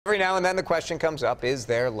Every now and then the question comes up, is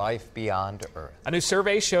there life beyond Earth? A new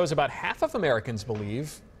survey shows about half of Americans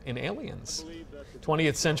believe in aliens.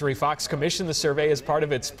 20th Century Fox commissioned the survey as part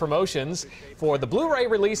of its promotions for the Blu-ray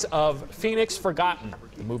release of Phoenix Forgotten.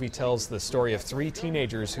 The movie tells the story of 3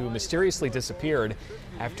 teenagers who mysteriously disappeared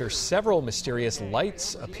after several mysterious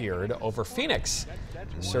lights appeared over Phoenix.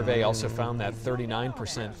 The survey also found that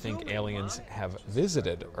 39% think aliens have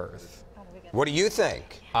visited Earth. What do you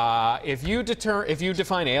think? If you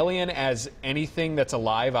define alien as anything that's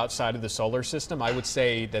alive outside of the solar system, I would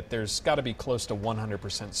say that there's got to be close to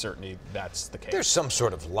 100% certainty that's the case. There's some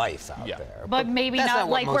sort of life out there. But maybe that's not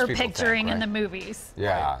what like we're most people picturing think, in right? the movies.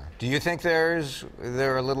 Yeah. Do you think there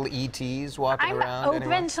are little ETs walking around? I'm open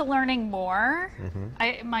anywhere? to learning more.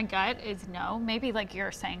 My gut is no. Maybe like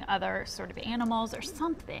you're saying, other sort of animals or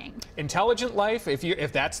something. Intelligent life,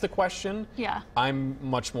 if that's the question, Yeah. I'm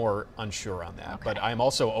much more unsure on that. But I'm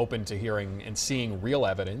also open to hearing and seeing real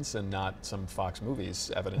evidence and not some Fox Movies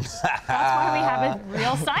evidence. That's why we have a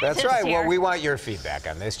real scientist That's right. here. Well, we want your feedback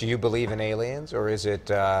on this. Do you believe in aliens, or is it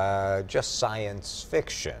just science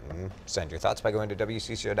fiction? Send your thoughts by going to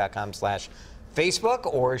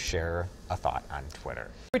WCCO.com/Facebook or share a thought on Twitter.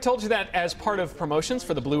 We told you that as part of promotions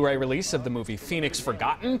for the Blu-ray release of the movie Phoenix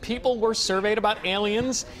Forgotten, people were surveyed about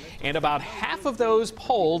aliens, and about half of those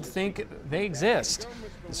polled think they exist.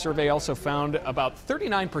 The survey also found about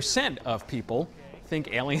 39% of people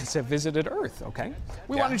think aliens have visited Earth, okay?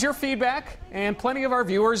 We wanted your feedback, and plenty of our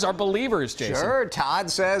viewers are believers, Jason. Sure. Todd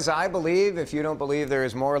says, I believe. If you don't believe there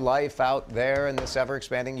is more life out there in this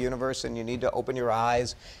ever-expanding universe, then you need to open your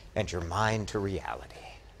eyes and your mind to reality.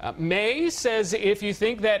 May says, if you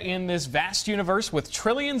think that in this vast universe with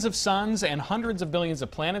trillions of suns and hundreds of billions of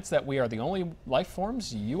planets that we are the only life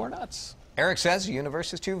forms, you are nuts. Eric says the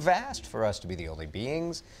universe is too vast for us to be the only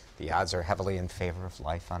beings. The odds are heavily in favor of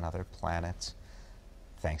life on other planets.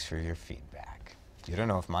 Thanks for your feedback. You don't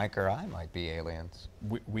know if Mike or I might be aliens.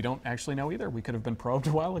 We don't actually know either. We could have been probed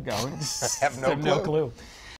a while ago. Have no clue.